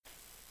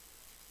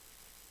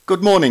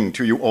Good morning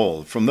to you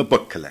all from the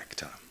Book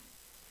Collector.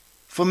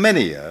 For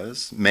many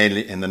years,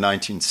 mainly in the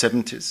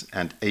 1970s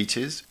and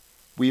 80s,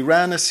 we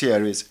ran a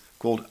series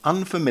called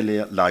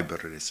Unfamiliar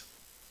Libraries,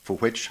 for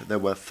which there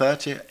were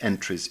 30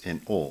 entries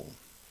in all.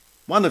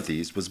 One of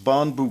these was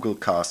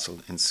Barnbougle Castle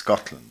in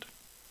Scotland,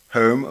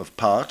 home of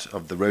part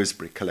of the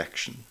Rosebery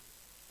collection.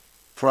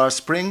 For our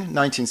spring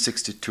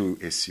 1962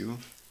 issue,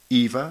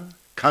 Eva,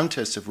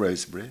 Countess of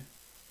Rosebery,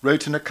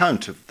 wrote an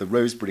account of the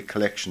Rosebery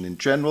collection in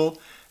general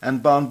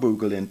and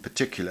Barnbougle in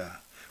particular,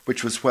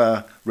 which was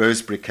where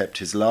Rosebery kept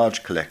his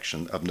large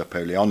collection of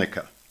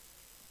Napoleonica.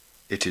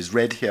 It is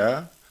read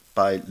here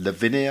by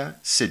Lavinia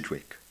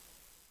Sidgwick.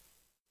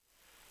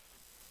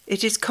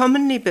 It is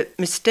commonly but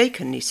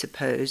mistakenly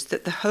supposed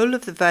that the whole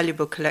of the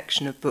valuable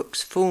collection of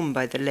books formed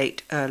by the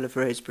late Earl of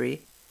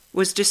Rosebery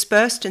was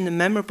dispersed in the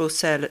memorable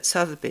sale at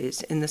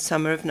Sotheby's in the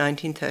summer of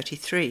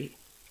 1933.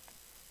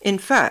 In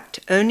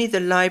fact, only the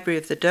Library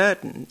of the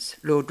Durdens,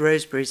 Lord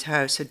Rosebery's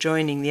house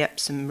adjoining the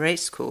Epsom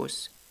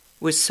racecourse,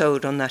 was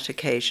sold on that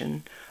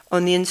occasion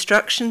on the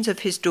instructions of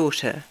his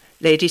daughter,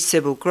 Lady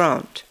Sybil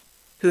Grant,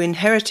 who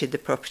inherited the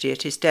property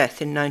at his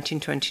death in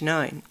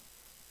 1929.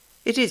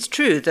 It is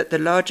true that the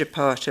larger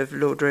part of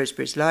Lord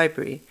Rosebery's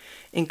library,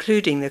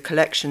 including the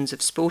collections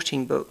of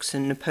sporting books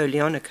and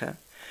Napoleonica,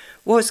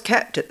 was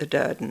kept at the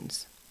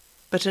Durdens,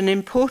 but an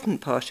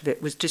important part of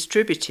it was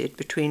distributed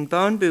between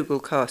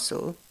Barnbougle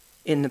Castle,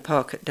 in the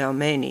park at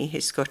Dalmeny,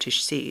 his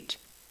Scottish seat,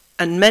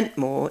 and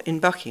Mentmore in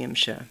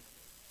Buckinghamshire.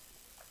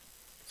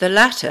 The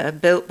latter,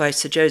 built by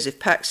Sir Joseph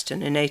Paxton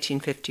in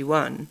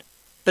 1851,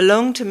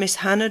 belonged to Miss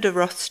Hannah de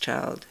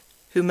Rothschild,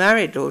 who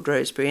married Lord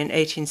Rosebery in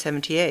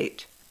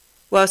 1878,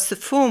 whilst the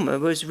former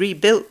was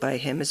rebuilt by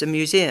him as a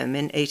museum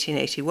in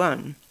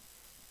 1881.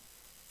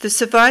 The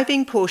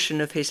surviving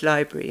portion of his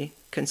library,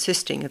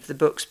 consisting of the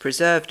books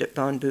preserved at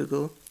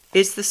Barnbougle,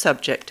 is the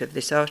subject of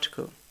this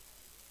article.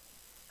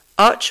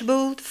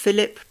 Archibald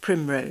Philip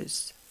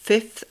Primrose,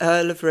 5th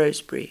Earl of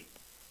Rosebery,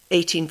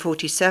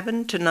 1847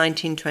 to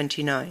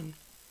 1929,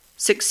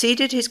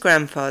 succeeded his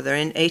grandfather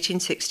in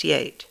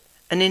 1868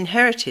 and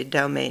inherited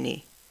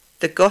Dalmeny,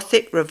 the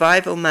Gothic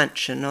Revival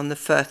mansion on the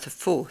Firth of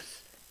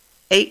Forth,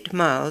 8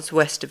 miles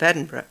west of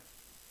Edinburgh,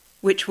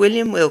 which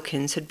William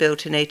Wilkins had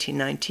built in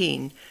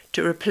 1819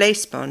 to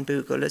replace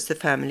Barnbougle as the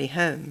family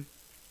home.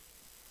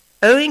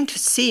 Owing to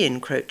sea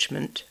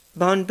encroachment,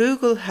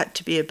 Barnbougle had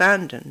to be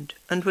abandoned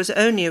and was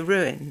only a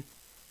ruin,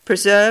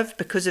 preserved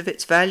because of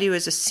its value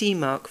as a sea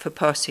mark for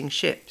passing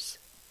ships,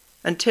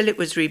 until it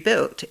was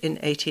rebuilt in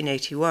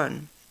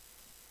 1881.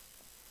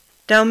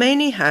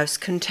 Dalmeny House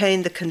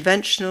contained the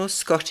conventional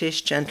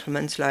Scottish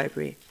gentleman's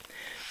library,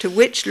 to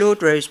which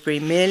Lord Rosebery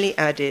merely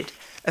added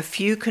a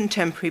few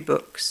contemporary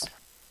books,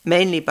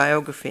 mainly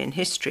biography and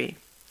history,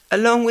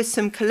 along with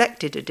some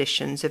collected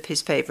editions of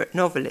his favourite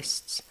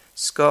novelists,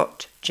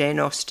 Scott, Jane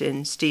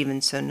Austen,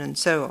 Stevenson, and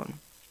so on.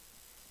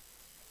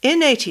 In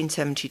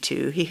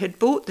 1872 he had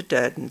bought the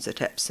Durdens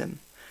at Epsom,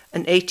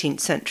 an 18th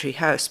century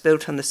house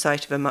built on the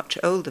site of a much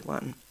older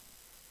one.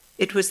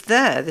 It was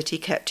there that he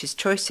kept his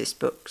choicest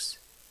books.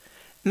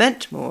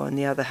 Mentmore, on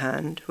the other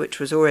hand, which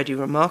was already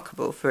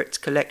remarkable for its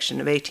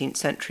collection of 18th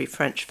century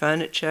French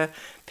furniture,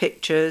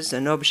 pictures,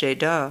 and objets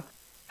d'art,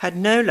 had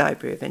no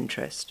library of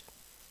interest,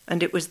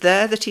 and it was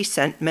there that he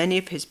sent many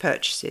of his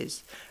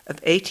purchases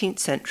of 18th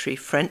century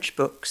French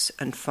books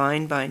and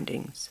fine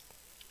bindings.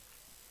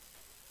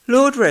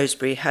 Lord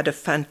Rosebery had a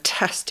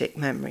fantastic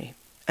memory,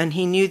 and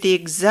he knew the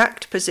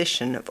exact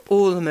position of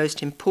all the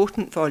most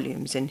important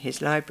volumes in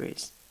his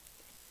libraries.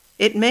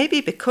 It may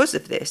be because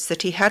of this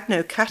that he had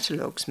no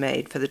catalogues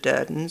made for the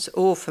Durdens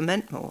or for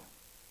Mentmore.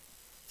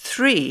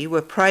 3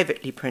 were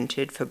privately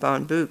printed for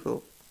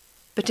Barnbougle,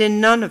 but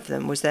in none of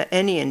them was there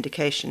any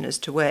indication as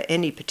to where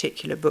any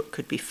particular book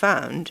could be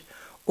found,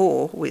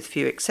 or, with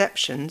few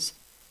exceptions,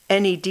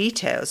 any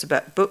details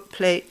about book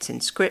plates,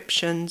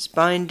 inscriptions,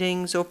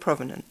 bindings, or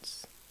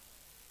provenance.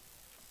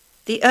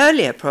 The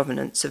earlier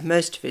provenance of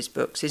most of his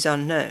books is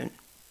unknown,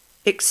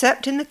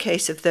 except in the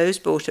case of those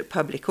bought at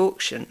public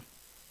auction,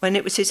 when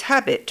it was his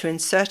habit to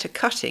insert a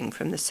cutting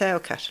from the sale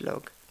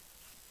catalogue.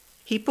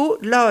 He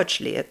bought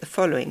largely at the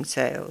following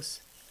sales: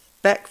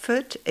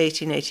 Beckford,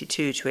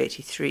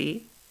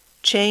 1882-83,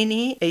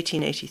 Cheney,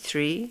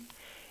 1883,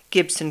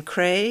 Gibson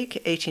Craig,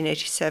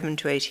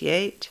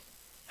 1887-88,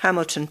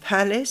 Hamilton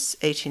Palace,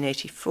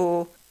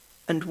 1884,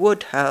 and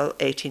Woodhull,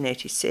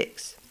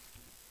 1886.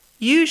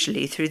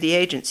 Usually through the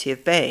agency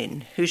of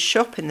Bain, whose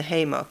shop in the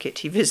Haymarket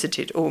he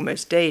visited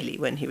almost daily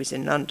when he was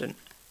in London.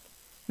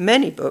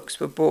 Many books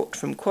were bought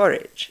from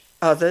Quaritch,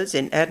 others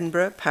in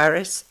Edinburgh,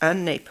 Paris,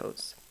 and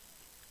Naples.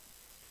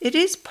 It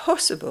is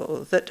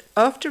possible that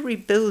after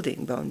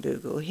rebuilding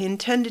Barnbougle he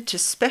intended to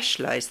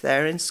specialise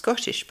there in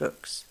Scottish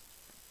books.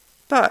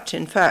 But,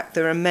 in fact,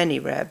 there are many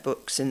rare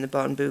books in the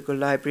Barnbougle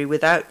Library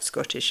without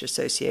Scottish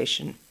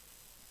association.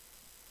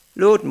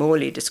 Lord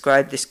Morley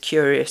described this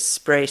curious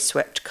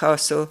spray-swept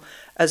castle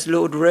as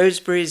Lord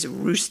Rosebery's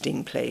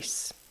roosting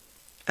place,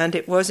 and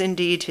it was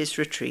indeed his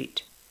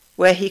retreat,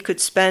 where he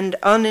could spend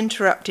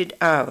uninterrupted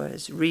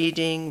hours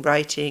reading,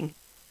 writing,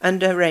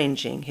 and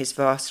arranging his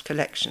vast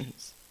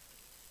collections.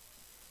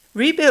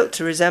 Rebuilt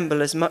to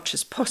resemble as much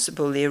as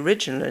possible the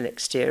original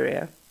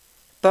exterior,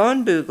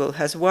 Barnbougle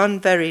has one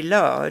very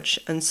large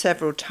and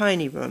several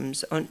tiny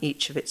rooms on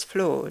each of its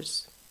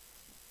floors.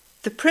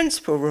 The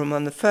principal room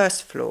on the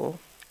first floor,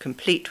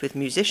 complete with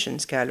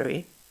musicians'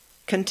 gallery,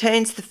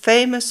 contains the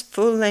famous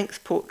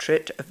full-length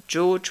portrait of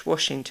George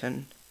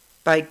Washington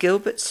by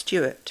Gilbert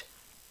Stuart,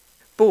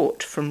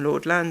 bought from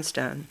Lord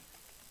Lansdowne.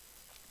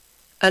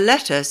 A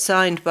letter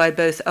signed by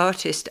both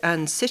artist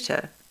and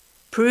sitter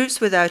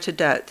proves without a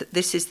doubt that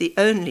this is the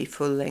only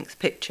full-length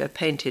picture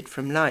painted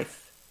from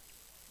life.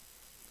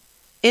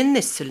 In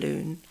this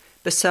saloon,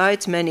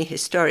 besides many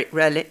historic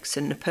relics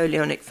and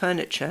Napoleonic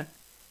furniture,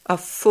 are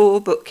 4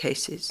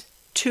 bookcases,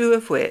 2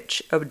 of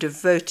which are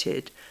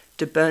devoted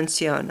to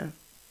Burnsiana,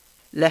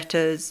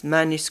 letters,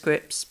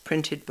 manuscripts,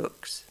 printed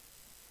books,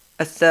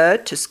 a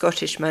third to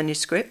Scottish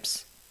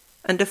manuscripts,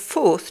 and a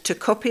 4th to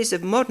copies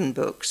of modern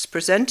books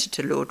presented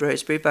to Lord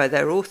Rosebery by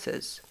their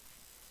authors.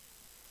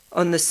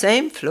 On the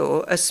same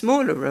floor, a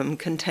smaller room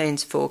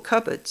contains 4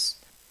 cupboards,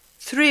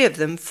 3 of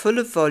them full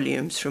of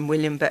volumes from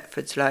William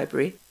Beckford's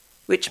library,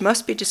 which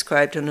must be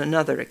described on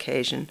another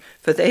occasion,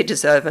 for they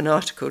deserve an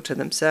article to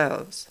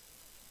themselves.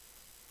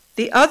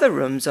 The other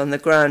rooms on the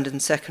ground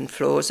and second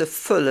floors are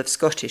full of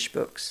Scottish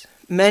books,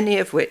 many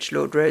of which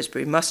Lord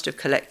Rosebery must have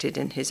collected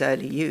in his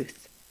early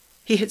youth.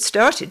 He had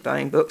started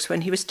buying books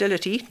when he was still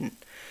at Eton,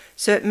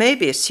 so it may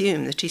be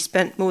assumed that he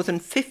spent more than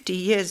 50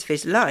 years of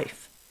his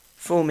life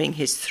forming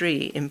his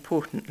 3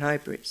 important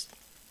libraries.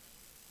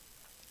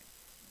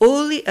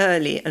 All the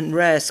early and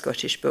rare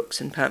Scottish books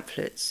and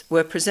pamphlets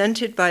were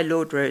presented by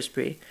Lord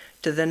Rosebery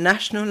to the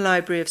National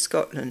Library of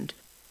Scotland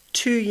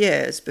 2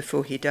 years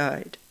before he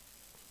died.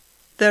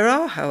 There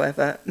are,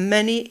 however,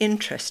 many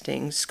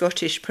interesting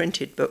Scottish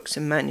printed books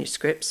and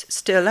manuscripts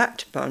still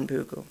at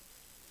Barnbougle.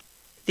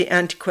 The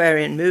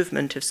antiquarian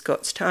movement of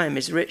Scott's time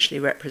is richly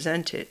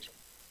represented,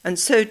 and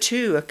so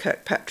too are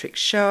Kirkpatrick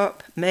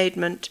Sharp,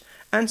 Maidment,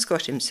 and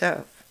Scott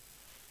himself.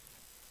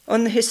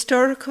 On the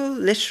historical,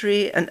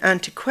 literary, and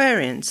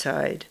antiquarian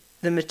side,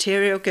 the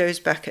material goes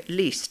back at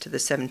least to the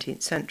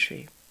 17th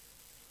century.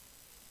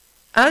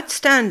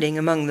 Outstanding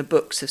among the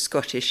books of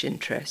Scottish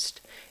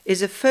interest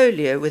is a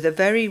folio with a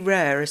very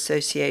rare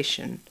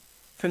association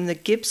from the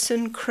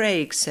Gibson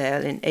Craig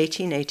sale in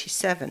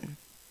 1887,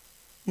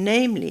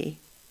 namely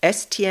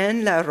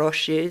Estienne La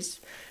Roche's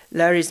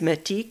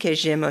L'arithmétique et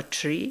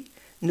géométrie,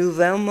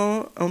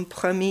 nouvellement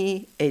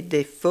imprimée et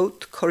des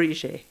fautes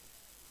corrigées,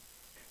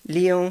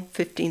 Lyon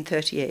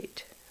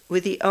 1538,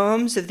 with the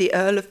arms of the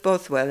Earl of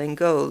Bothwell in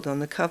gold on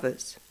the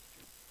covers.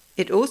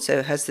 It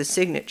also has the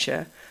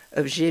signature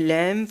of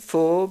Guillaume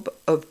Forbes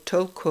of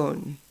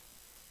Tolcone,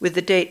 with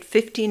the date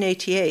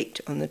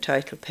 1588 on the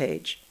title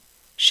page,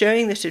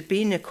 showing that it had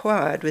been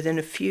acquired within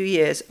a few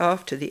years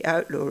after the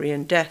outlawry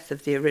and death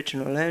of the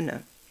original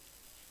owner.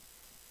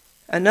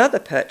 Another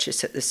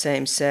purchase at the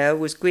same sale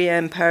was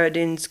Guillaume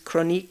Paradin's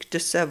Chronique de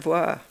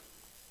Savoie,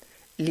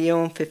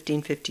 Lyon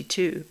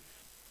 1552,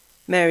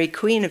 Mary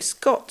Queen of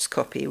Scots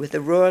copy with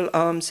the Royal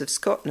Arms of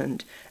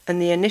Scotland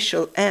and the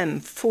initial M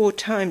 4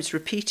 times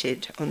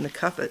repeated on the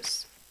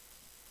covers.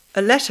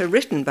 A letter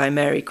written by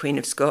Mary Queen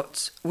of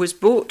Scots was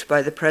bought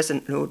by the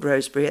present Lord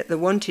Rosebery at the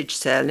Wantage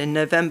sale in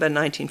November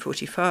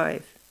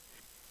 1945.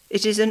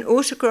 It is an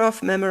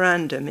autograph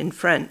memorandum in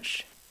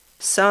French,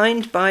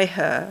 signed by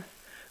her,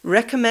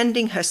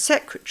 recommending her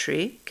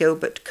secretary,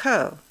 Gilbert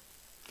Curll,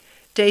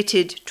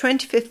 dated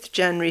 25th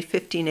January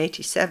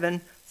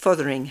 1587,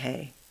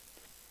 Fotheringhay.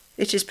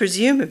 It is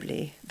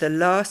presumably the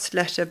last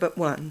letter but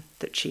one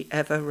that she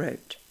ever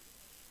wrote.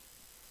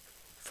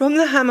 From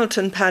the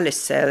Hamilton Palace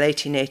sale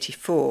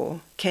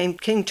 1884 came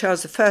King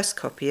Charles I's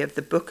copy of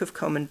the Book of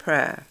Common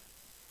Prayer,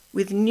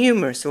 with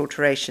numerous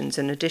alterations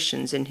and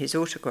additions in his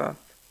autograph.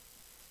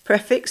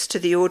 Prefixed to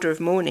the Order of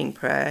Morning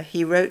Prayer,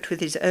 he wrote with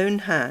his own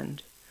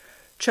hand,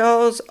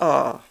 Charles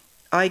R.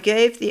 I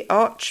gave the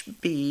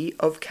Archbishop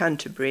of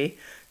Canterbury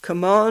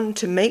command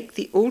to make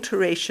the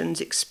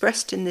alterations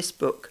expressed in this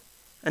book,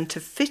 and to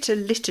fit a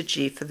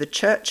liturgy for the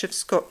Church of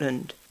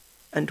Scotland,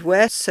 and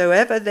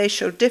wheresoever they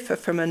shall differ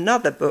from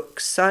another book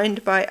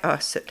signed by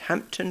us at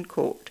Hampton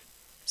Court,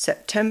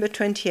 September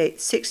 28,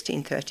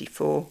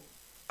 1634,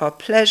 our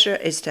pleasure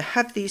is to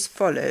have these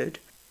followed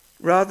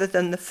rather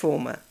than the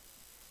former,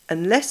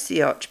 unless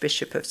the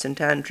Archbishop of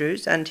St.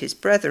 Andrews and his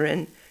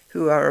brethren,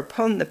 who are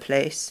upon the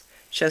place,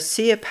 shall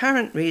see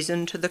apparent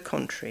reason to the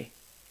contrary.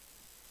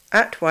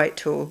 At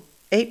Whitehall,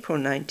 April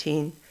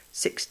 19,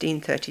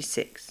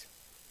 1636.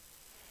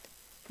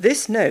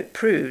 This note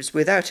proves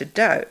without a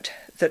doubt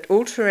that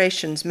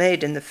alterations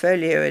made in the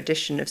folio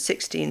edition of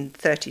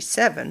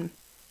 1637,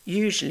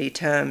 usually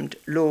termed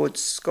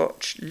Lord's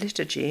Scotch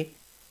Liturgy,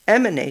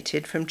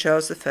 emanated from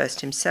Charles I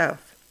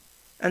himself,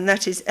 and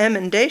that his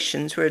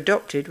emendations were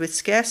adopted with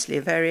scarcely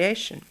a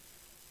variation.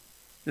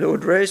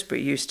 Lord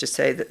Rosebery used to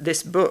say that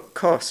this book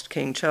cost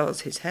King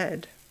Charles his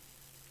head.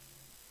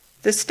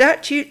 The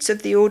Statutes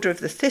of the Order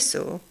of the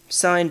Thistle,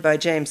 signed by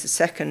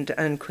James II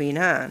and Queen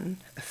Anne,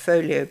 a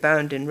folio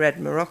bound in red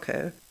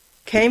morocco,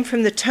 came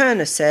from the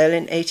Turner sale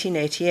in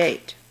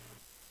 1888.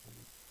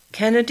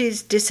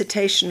 Kennedy's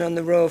dissertation on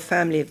the royal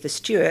family of the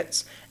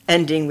Stuarts,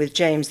 ending with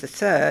James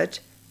III,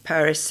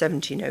 Paris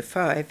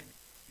 1705,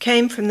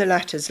 came from the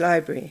latter's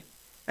library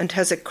and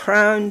has a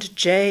crowned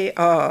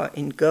J.R.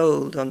 in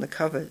gold on the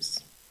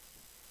covers.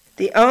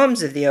 The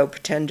arms of the Old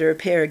Pretender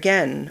appear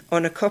again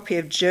on a copy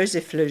of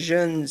Joseph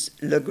Lejeune's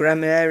Le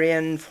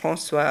Grammarian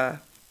François,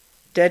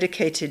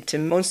 dedicated to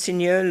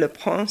Monseigneur le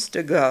Prince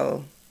de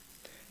Galles,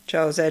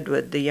 Charles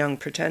Edward, the young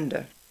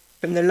Pretender,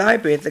 from the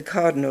library of the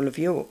Cardinal of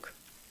York.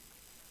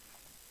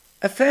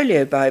 A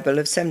folio Bible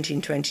of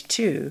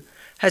 1722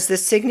 has the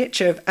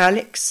signature of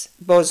Alex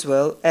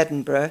Boswell,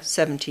 Edinburgh,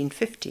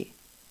 1750,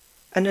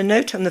 and a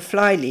note on the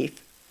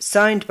flyleaf,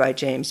 signed by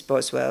James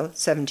Boswell,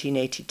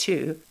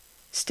 1782,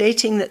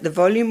 stating that the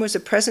volume was a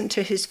present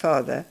to his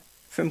father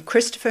from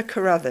Christopher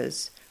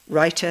Carruthers,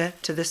 writer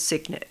to the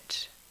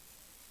signet.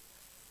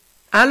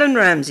 Allan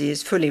Ramsay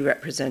is fully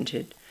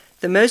represented,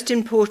 the most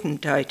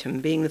important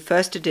item being the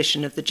first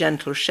edition of The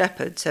Gentle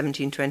Shepherd,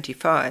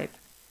 1725,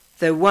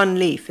 though one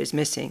leaf is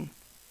missing.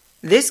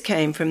 This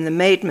came from the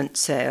Maidment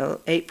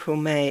sale,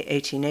 April-May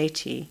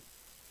 1880,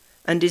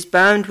 and is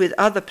bound with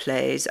other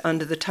plays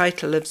under the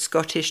title of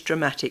Scottish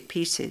Dramatic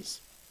Pieces.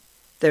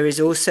 There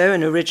is also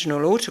an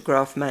original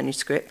autograph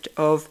manuscript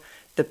of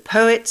The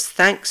Poet's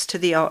Thanks to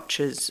the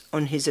Archers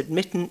on his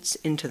admittance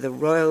into the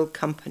Royal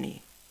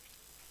Company,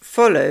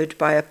 followed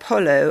by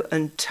Apollo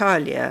and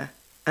Thalia,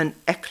 an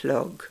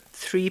eclogue,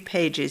 3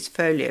 pages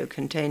folio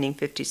containing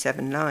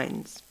 57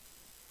 lines.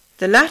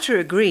 The latter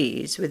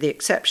agrees, with the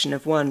exception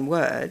of one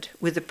word,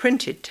 with the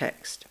printed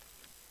text,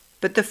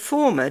 but the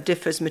former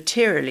differs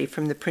materially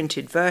from the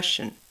printed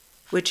version,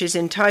 which is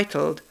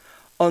entitled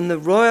On the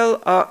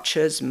Royal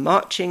Archers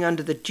Marching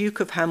under the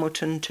Duke of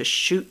Hamilton to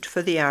Shoot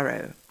for the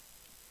Arrow.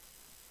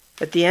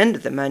 At the end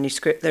of the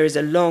manuscript there is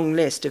a long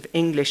list of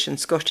English and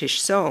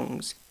Scottish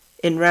songs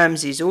in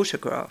Ramsay's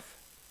autograph.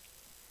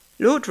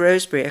 Lord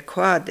Rosebery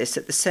acquired this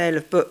at the sale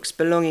of books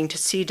belonging to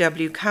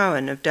C.W.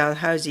 Cowan of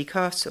Dalhousie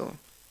Castle.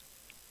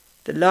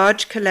 The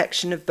large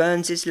collection of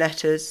Burns's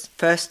letters,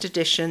 first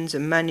editions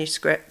and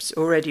manuscripts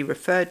already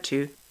referred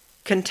to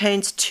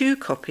contains 2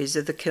 copies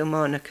of the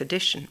Kilmarnock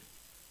edition,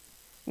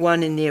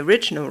 one in the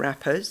original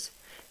wrappers,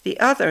 the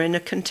other in a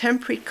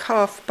contemporary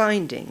calf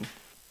binding,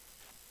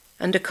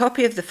 and a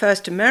copy of the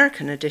first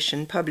American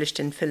edition published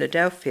in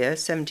Philadelphia,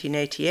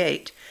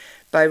 1788,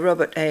 by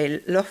Robert A.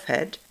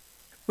 Loughead,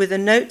 with a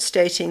note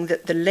stating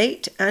that the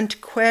late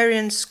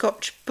antiquarian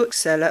Scotch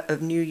bookseller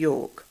of New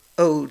York,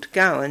 Old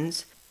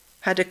Gowans,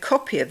 had a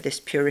copy of this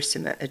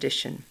Purissima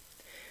edition,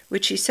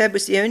 which he said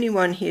was the only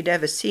one he had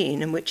ever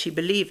seen and which he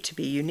believed to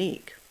be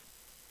unique.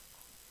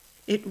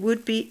 It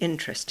would be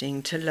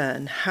interesting to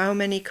learn how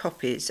many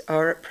copies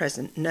are at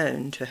present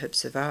known to have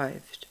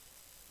survived.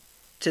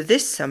 To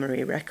this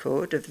summary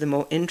record of the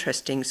more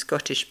interesting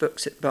Scottish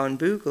books at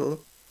Barnbougle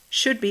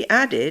should be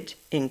added,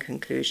 in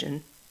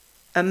conclusion,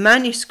 a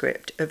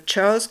manuscript of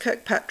Charles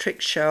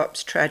Kirkpatrick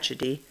Sharp's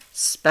tragedy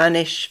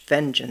Spanish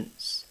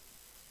Vengeance,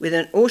 with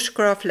an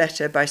autograph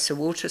letter by Sir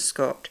Walter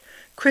Scott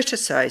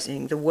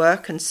criticising the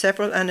work and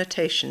several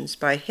annotations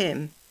by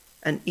him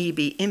and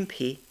E.B.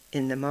 Impey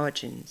in the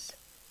margins.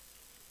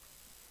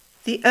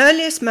 The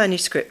earliest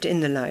manuscript in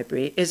the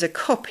library is a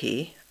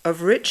copy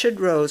of Richard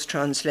Roll's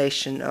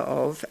translation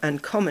of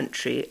and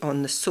commentary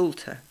on the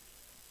Psalter.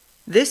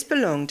 This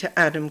belonged to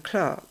Adam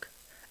Clarke,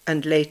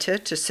 and later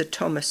to Sir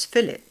Thomas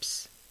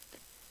Phillips,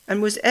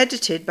 and was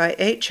edited by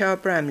H.R.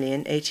 Bramley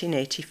in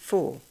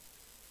 1884.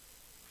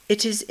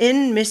 It is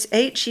in Miss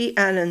H.E.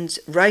 Allen's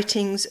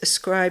Writings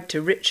Ascribed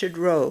to Richard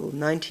Roll,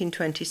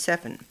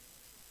 1927.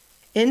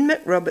 In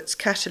MacRobert's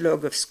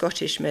Catalogue of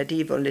Scottish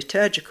Medieval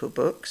Liturgical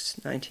Books,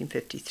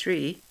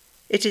 1953,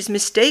 it is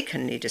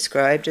mistakenly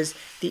described as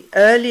the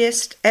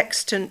earliest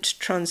extant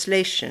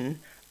translation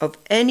of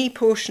any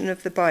portion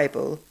of the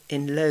Bible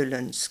in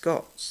Lowland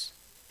Scots.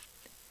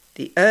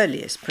 The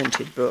earliest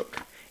printed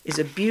book is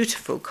a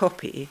beautiful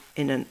copy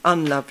in an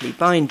unlovely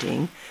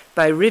binding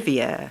by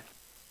Riviere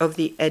of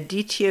the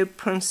Editio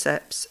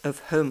Princeps of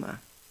Homer,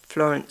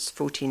 Florence,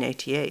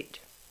 1488.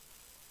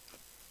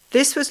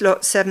 This was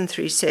lot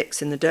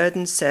 736 in the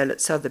Durden sale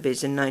at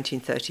Sotheby's in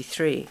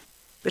 1933,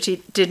 but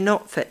it did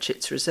not fetch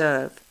its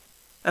reserve,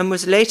 and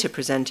was later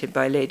presented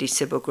by Lady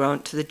Sybil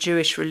Grant to the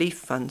Jewish Relief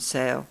Fund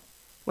sale,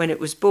 when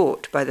it was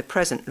bought by the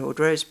present Lord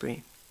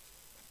Rosebery.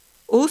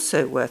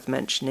 Also worth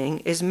mentioning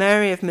is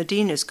Mary of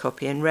Medina's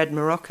copy in red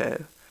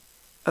morocco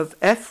of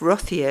F.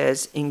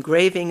 Rothier's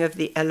Engraving of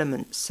the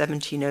Elements,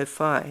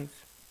 1705,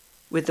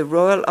 with the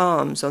royal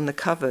arms on the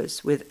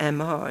covers with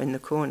M.R. in the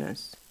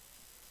corners.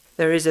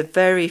 There is a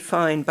very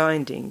fine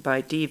binding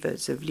by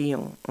Divas of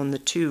Lyon on the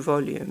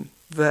 2-volume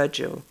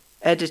Virgil,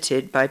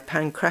 edited by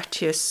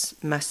Pancratius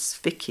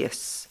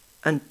Masvicius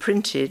and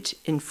printed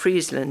in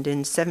Friesland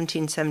in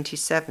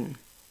 1777.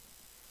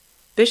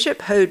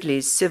 Bishop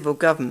Hoadley's Civil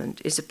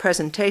Government is a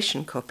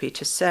presentation copy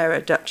to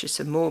Sarah, Duchess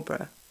of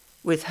Marlborough,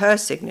 with her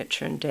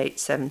signature and date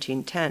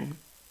 1710.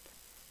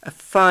 a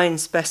fine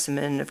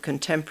specimen of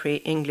contemporary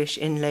English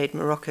inlaid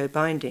Morocco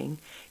binding,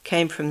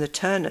 came from the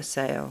Turner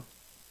sale.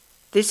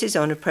 This is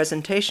on a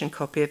presentation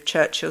copy of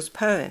Churchill's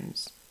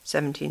Poems,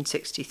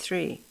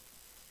 1763,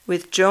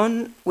 with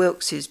John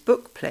Wilkes's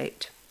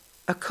bookplate,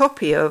 a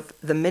copy of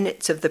the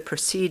minutes of the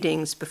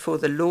proceedings before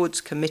the Lords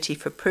Committee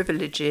for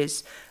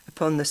Privileges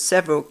upon the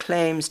several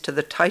claims to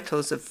the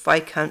titles of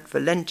Viscount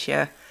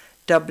Valentia,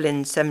 Dublin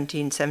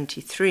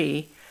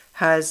 1773,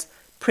 has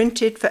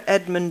printed for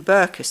Edmund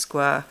Burke,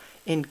 Esquire,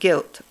 in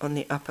gilt on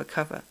the upper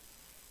cover.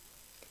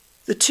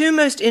 The two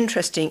most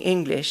interesting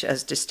English,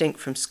 as distinct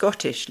from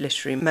Scottish,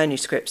 literary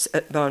manuscripts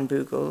at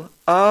Barnbougle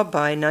are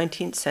by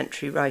 19th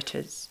century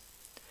writers.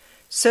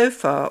 So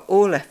far,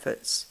 all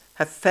efforts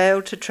have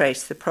failed to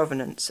trace the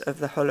provenance of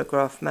the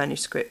holograph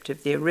manuscript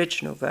of the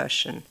original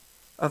version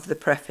of the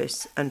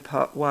preface and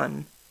part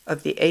 1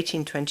 of the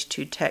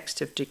 1822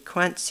 text of De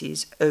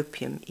Quincey's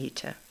Opium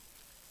Eater.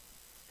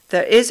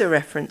 There is a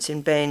reference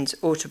in Bain's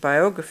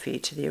autobiography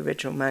to the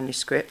original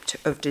manuscript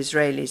of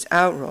Disraeli's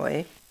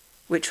Alroy,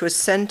 which was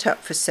sent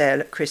up for sale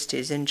at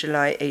Christie's in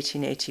July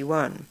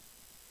 1881.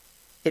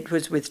 It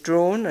was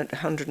withdrawn at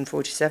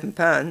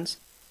 £147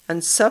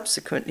 and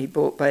subsequently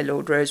bought by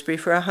Lord Rosebery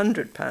for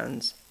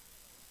 £100.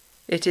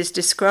 It is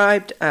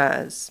described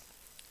as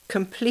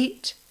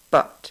complete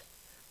but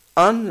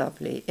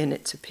unlovely in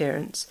its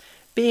appearance,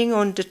 being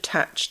on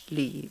detached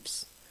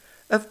leaves,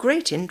 of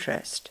great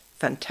interest,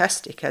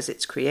 fantastic as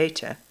its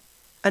creator,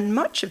 and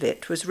much of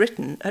it was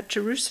written at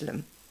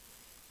Jerusalem.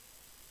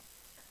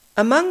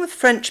 Among the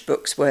French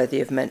books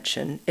worthy of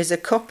mention is a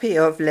copy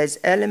of Les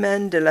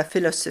Éléments de la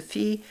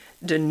Philosophie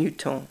de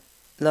Newton,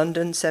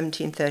 London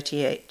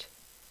 1738,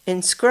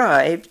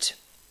 inscribed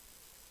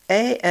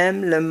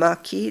A.M. le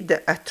Marquis de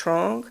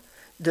Atrangue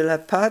de la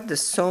part de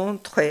son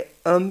très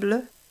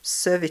humble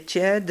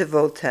serviteur de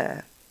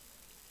Voltaire.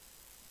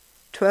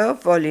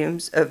 12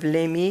 volumes of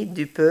L'Ami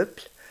du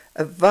Peuple,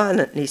 a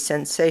violently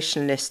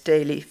sensationalist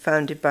daily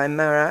founded by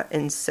Marat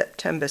in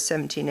September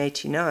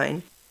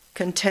 1789,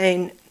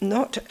 contain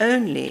not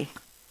only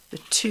the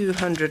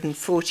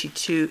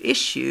 242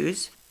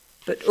 issues,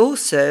 but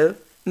also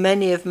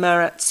many of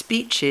Marat's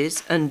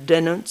speeches and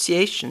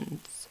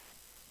denunciations.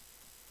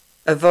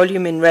 A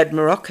volume in red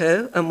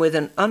morocco and with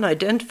an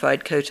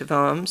unidentified coat of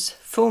arms,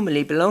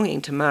 formerly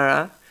belonging to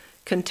Marat,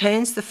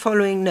 contains the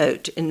following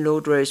note in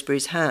Lord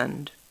Rosebery's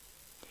hand.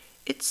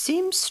 It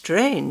seems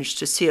strange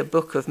to see a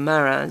book of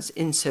Marat's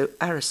in so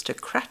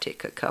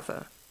aristocratic a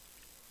cover.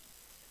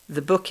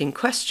 The book in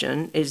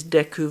question is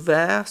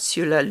Découvert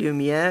sur la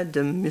lumière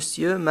de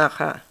Monsieur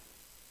Marat.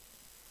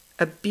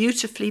 A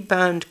beautifully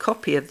bound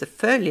copy of the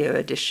folio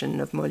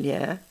edition of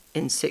Molière,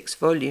 in 6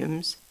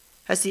 volumes,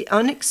 has the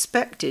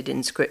unexpected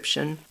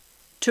inscription,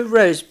 To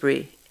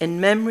Rosebery,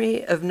 in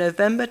memory of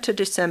November to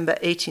December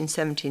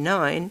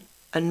 1879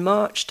 and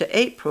March to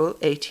April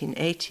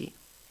 1880.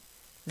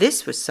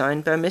 This was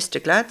signed by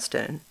Mr.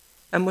 Gladstone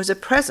and was a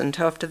present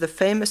after the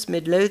famous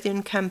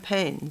Midlothian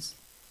campaigns,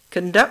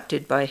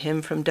 conducted by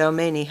him from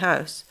Dalmeny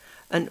House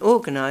and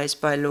organised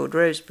by Lord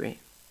Rosebery.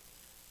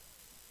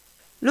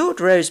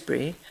 Lord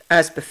Rosebery,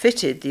 as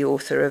befitted the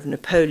author of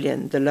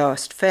Napoleon the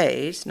Last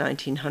Phase,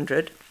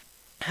 1900,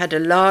 had a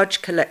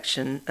large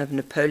collection of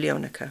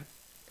Napoleonica.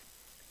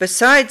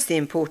 Besides the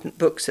important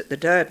books at the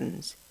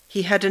Durdens,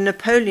 he had a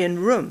Napoleon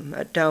room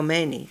at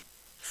Dalmeny,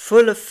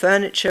 full of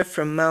furniture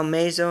from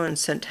Malmaison and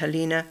St.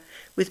 Helena,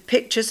 with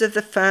pictures of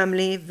the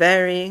family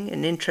varying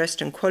in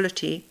interest and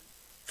quality,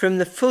 from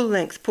the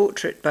full-length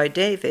portrait by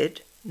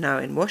David, now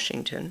in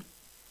Washington,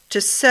 to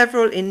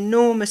several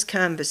enormous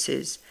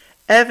canvases,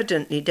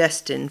 evidently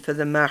destined for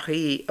the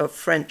mairies of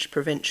French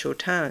provincial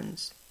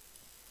towns.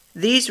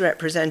 These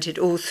represented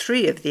all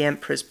 3 of the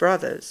Emperor's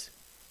brothers,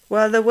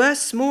 while there were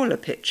smaller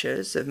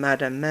pictures of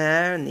Madame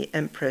Mère and the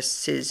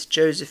Empresses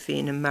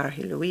Josephine and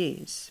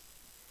Marie-Louise.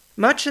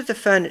 Much of the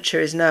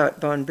furniture is now at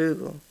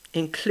Barnbougle,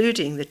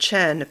 including the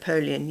chair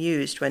Napoleon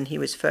used when he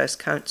was first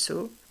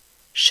consul,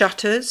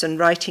 shutters and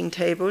writing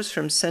tables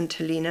from St.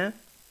 Helena,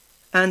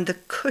 and the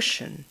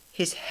cushion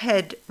his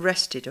head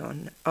rested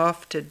on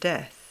after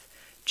death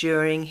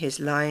during his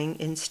lying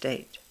in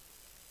state.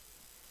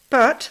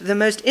 But the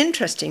most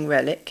interesting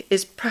relic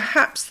is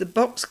perhaps the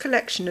box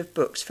collection of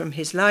books from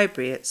his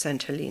library at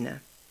St. Helena.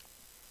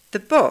 The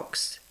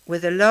box,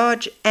 with a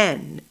large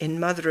N in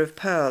mother of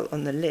pearl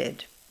on the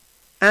lid,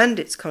 and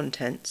its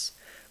contents,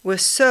 were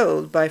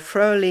sold by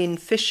Fraulein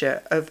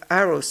Fischer of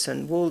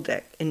Arolsen,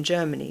 Waldeck, in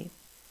Germany,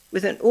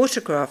 with an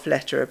autograph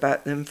letter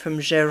about them from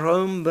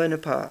Jérôme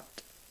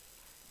Bonaparte.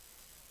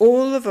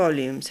 All the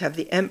volumes have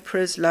the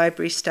Emperor's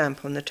library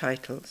stamp on the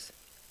titles.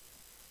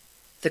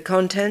 The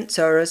contents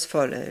are as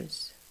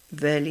follows: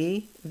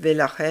 Veli,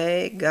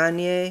 Villaret,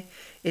 Garnier,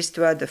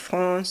 Histoire de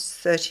France,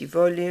 30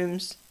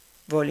 volumes,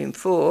 Volume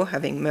 4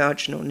 having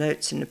marginal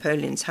notes in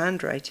Napoleon's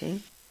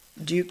handwriting,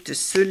 Duc de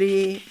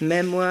Sully,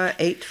 Memoir,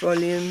 8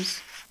 volumes,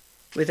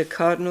 with a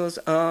cardinal's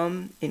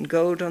arm in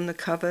gold on the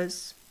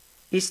covers,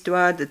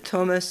 Histoire de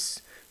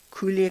Thomas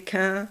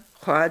Culiaquin,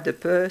 Roi de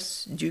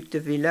Perse, Duc de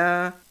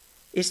Villars,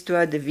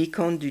 Histoire de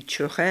Vicomte du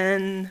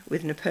Turenne,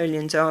 with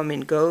Napoleon's arm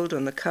in gold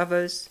on the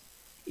covers,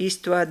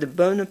 Histoire de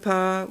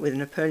Bonaparte, with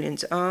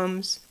Napoleon's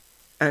arms,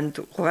 and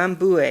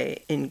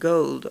Rambouillet in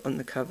gold on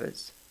the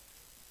covers.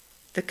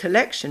 The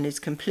collection is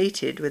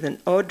completed with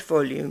an odd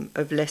volume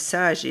of Les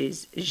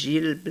Sages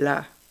Gil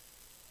Blas.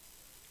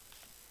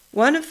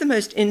 One of the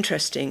most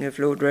interesting of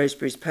Lord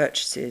Rosebery's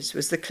purchases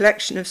was the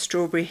collection of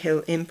Strawberry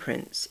Hill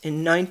imprints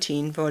in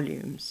 19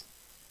 volumes,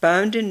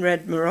 bound in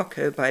red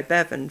morocco by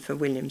Bevan for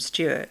William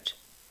Stewart,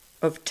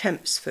 of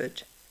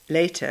Tempsford,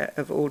 later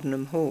of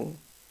Aldenham Hall.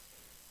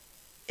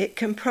 It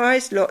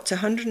comprised lots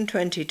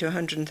 120 to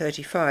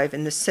 135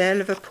 in the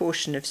sale of a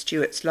portion of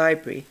Stewart's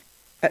library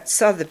at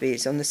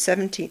Sotheby's on the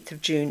 17th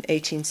of June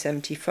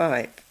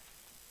 1875,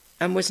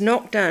 and was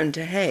knocked down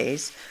to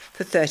Hayes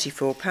for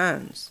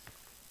 £34.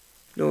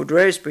 Lord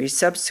Rosebery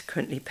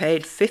subsequently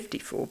paid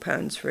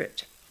 £54 for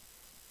it.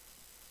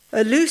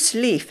 A loose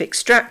leaf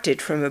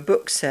extracted from a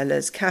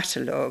bookseller's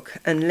catalogue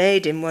and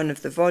laid in one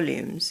of the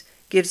volumes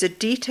gives a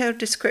detailed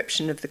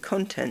description of the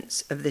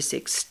contents of this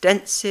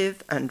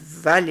extensive and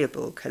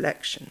valuable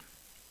collection.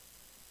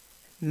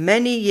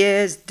 Many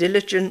years'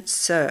 diligent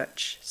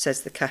search,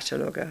 says the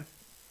cataloguer,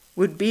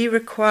 would be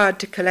required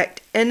to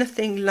collect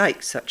anything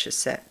like such a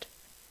set,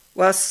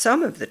 while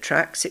some of the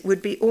tracts it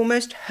would be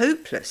almost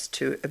hopeless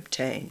to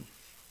obtain.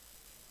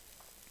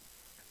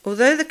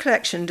 Although the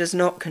collection does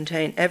not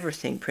contain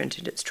everything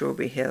printed at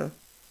Strawberry Hill,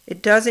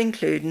 it does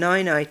include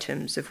 9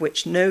 items of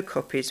which no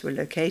copies were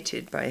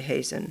located by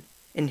Hazen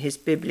in his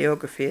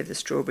bibliography of the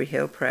Strawberry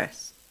Hill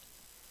Press,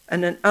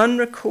 and an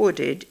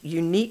unrecorded,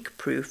 unique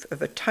proof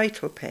of a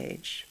title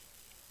page.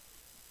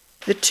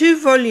 The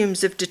 2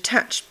 volumes of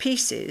detached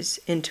pieces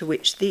into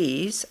which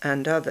these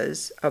and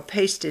others are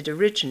pasted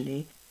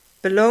originally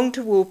belong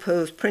to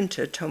Walpole's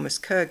printer Thomas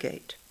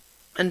Kirgate,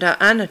 and are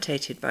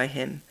annotated by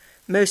him,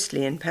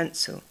 mostly in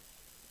pencil.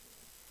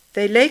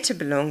 They later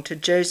belonged to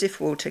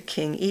Joseph Walter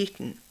King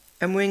Eaton,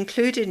 and were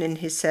included in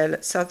his sale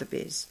at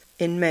Sotheby's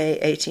in May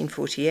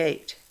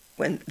 1848,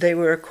 when they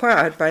were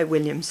acquired by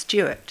William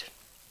Stewart.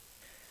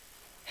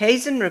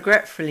 Hazen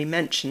regretfully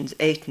mentions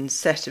Eaton's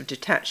set of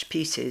detached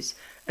pieces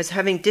as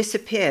having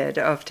disappeared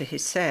after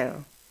his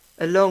sale,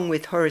 along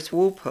with Horace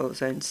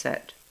Walpole's own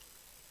set.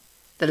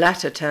 The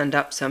latter turned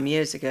up some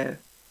years ago,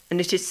 and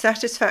it is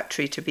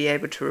satisfactory to be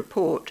able to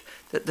report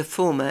that the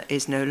former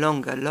is no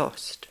longer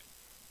lost.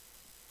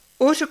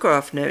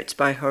 Autograph notes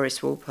by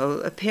Horace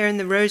Walpole appear in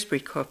the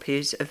Rosebery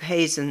copies of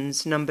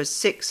Hazen's numbers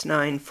 6,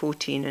 9,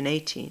 14 and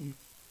 18.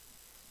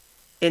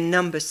 In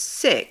number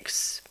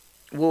 6,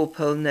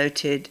 Walpole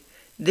noted,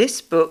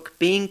 "This book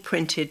being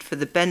printed for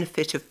the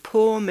benefit of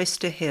poor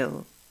Mr.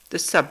 Hill, the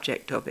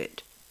subject of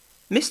it.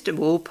 Mr.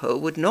 Walpole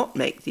would not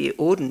make the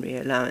ordinary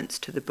allowance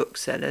to the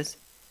booksellers,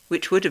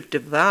 which would have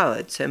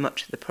devoured so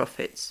much of the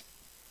profits.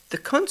 The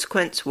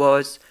consequence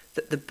was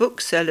that the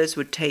booksellers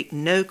would take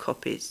no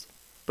copies,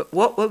 but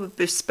what were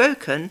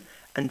bespoken,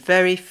 and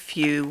very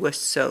few were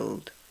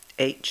sold.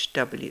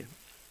 H.W."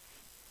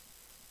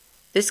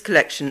 This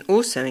collection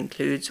also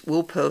includes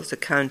Walpole's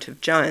account of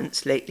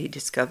giants lately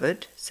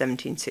discovered,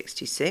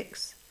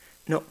 1766,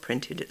 not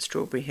printed at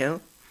Strawberry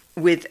Hill,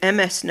 with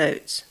MS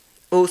notes,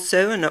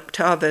 also an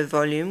octavo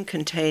volume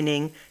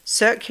containing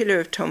Circular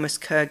of Thomas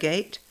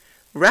Kirgate,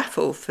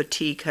 Raffle for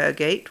T.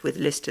 Kirgate with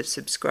list of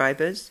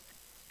subscribers,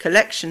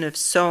 collection of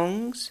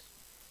songs,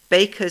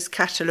 Baker's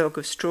Catalogue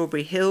of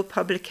Strawberry Hill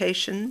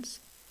publications,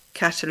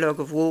 Catalogue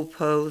of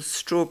Walpole's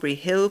Strawberry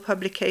Hill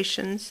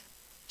publications,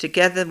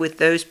 together with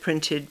those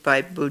printed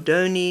by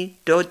Bodoni,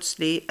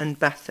 Dodsley and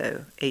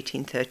Batho,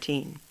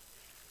 1813.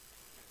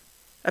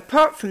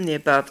 Apart from the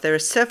above, there are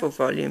several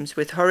volumes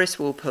with Horace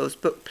Walpole's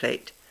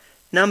bookplate,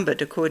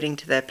 numbered according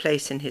to their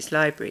place in his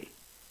library,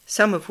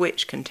 some of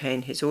which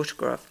contain his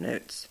autograph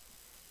notes.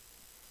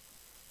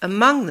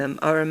 Among them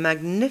are a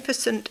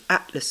magnificent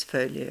atlas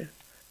folio,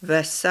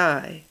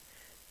 Versailles,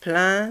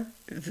 plein,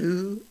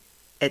 vue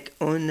et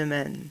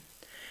ornement,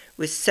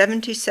 with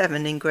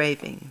 77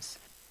 engravings,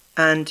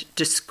 and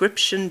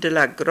Description de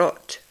la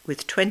Grotte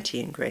with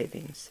 20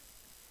 engravings.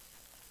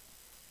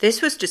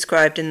 This was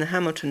described in the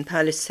Hamilton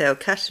Palace Sale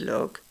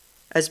Catalogue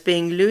as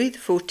being Louis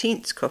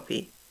XIV's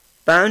copy,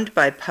 bound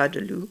by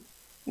Padeloup,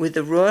 with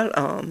the royal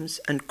arms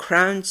and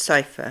crowned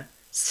cipher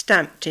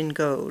stamped in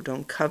gold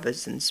on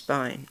covers and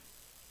spine.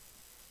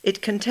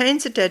 It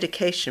contains a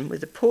dedication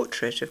with a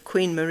portrait of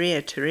Queen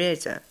Maria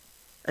Theresa,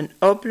 an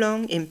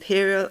oblong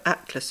imperial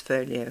atlas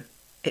folio.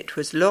 It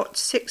was lot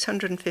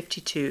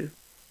 652,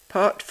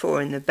 Part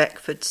 4 in the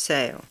Beckford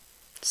sale,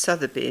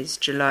 Sotheby's,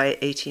 July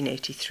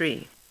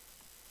 1883.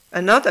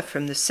 Another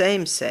from the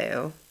same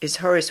sale is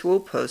Horace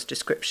Walpole's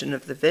description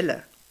of the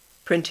villa,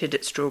 printed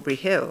at Strawberry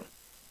Hill.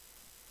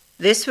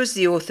 This was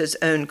the author's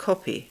own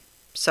copy,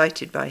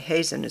 cited by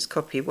Hazen as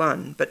copy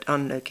 1, but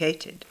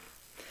unlocated,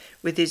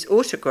 with his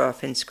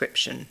autograph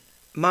inscription,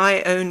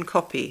 "My own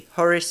copy,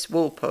 Horace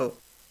Walpole,"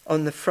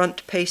 on the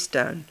front paste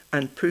down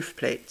and proof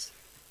plates.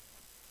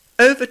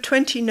 Over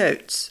 20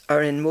 notes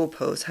are in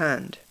Walpole's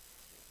hand.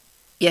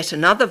 Yet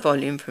another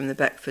volume from the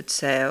Beckford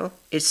sale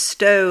is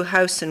Stowe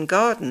House and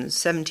Gardens,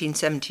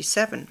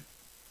 1777,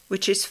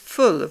 which is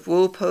full of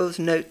Walpole's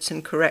notes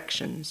and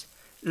corrections,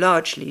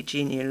 largely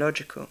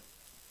genealogical.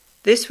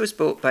 This was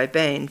bought by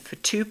Bain for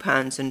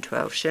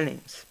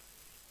 £2.12.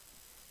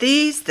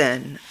 These,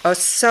 then, are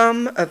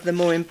some of the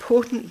more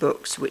important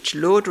books which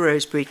Lord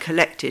Rosebery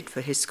collected for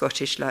his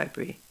Scottish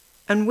library,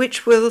 and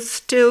which will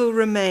still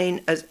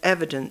remain as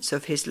evidence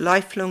of his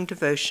lifelong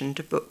devotion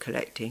to book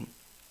collecting.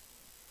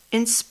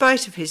 In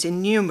spite of his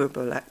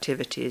innumerable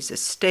activities as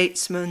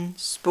statesman,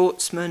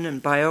 sportsman, and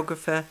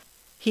biographer,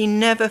 he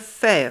never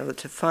failed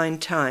to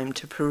find time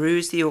to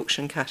peruse the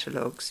auction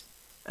catalogues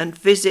and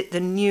visit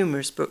the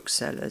numerous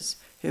booksellers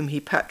whom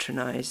he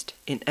patronised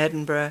in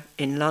Edinburgh,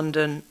 in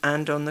London,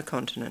 and on the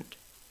continent.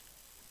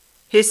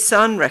 His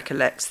son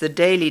recollects the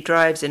daily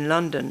drives in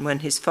London when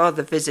his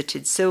father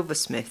visited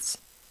silversmiths,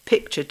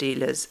 picture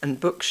dealers, and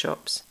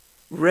bookshops,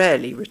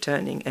 rarely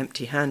returning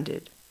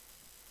empty-handed.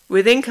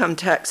 With income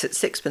tax at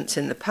 6p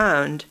in the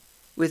pound,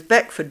 with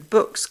Beckford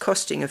books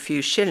costing a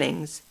few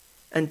shillings,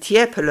 and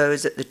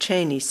Tiepolos at the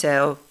Cheney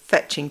sale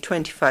fetching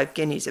 25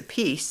 guineas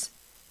apiece,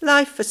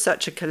 life for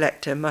such a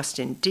collector must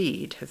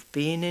indeed have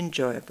been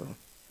enjoyable.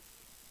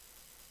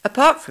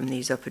 Apart from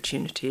these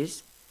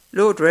opportunities,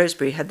 Lord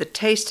Rosebery had the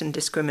taste and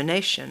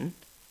discrimination,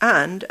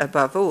 and,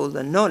 above all,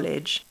 the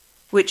knowledge,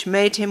 which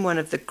made him one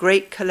of the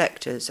great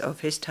collectors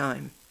of his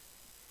time.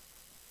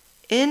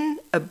 In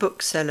A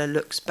Bookseller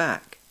Looks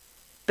Back,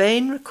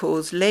 Bain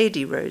recalls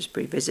Lady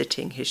Rosebery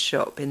visiting his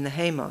shop in the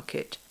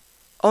Haymarket,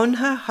 on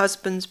her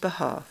husband's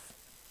behalf,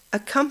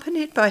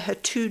 accompanied by her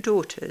 2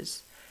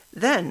 daughters,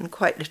 then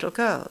quite little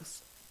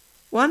girls.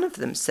 One of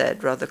them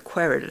said rather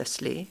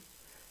querulously,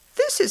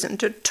 "This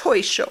isn't a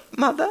toy shop,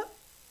 mother."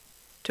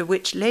 To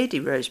which Lady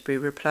Rosebery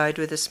replied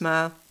with a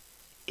smile,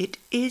 "It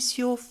is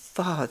your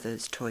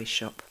father's toy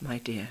shop, my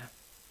dear."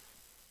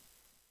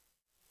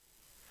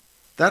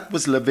 That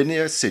was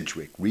Lavinia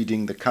Sidgwick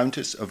reading the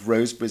Countess of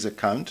Rosebery's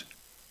account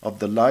of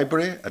the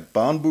library at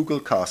Barnbougle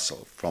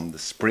Castle from the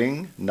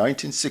spring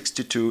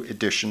 1962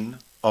 edition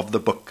of The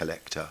Book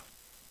Collector.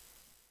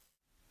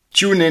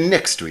 Tune in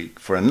next week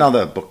for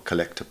another Book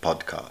Collector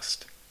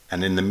podcast,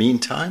 and in the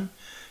meantime,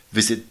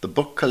 visit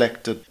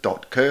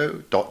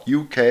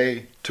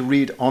thebookcollector.co.uk to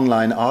read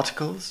online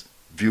articles,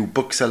 view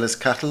booksellers'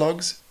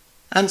 catalogues,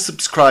 and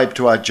subscribe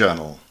to our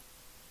journal.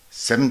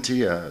 70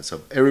 years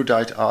of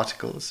erudite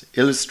articles,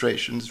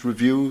 illustrations,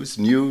 reviews,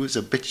 news,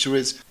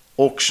 obituaries,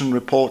 auction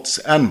reports,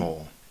 and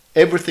more.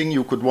 Everything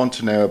you could want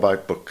to know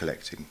about book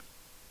collecting.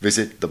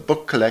 Visit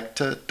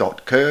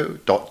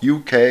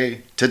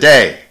thebookcollector.co.uk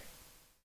today.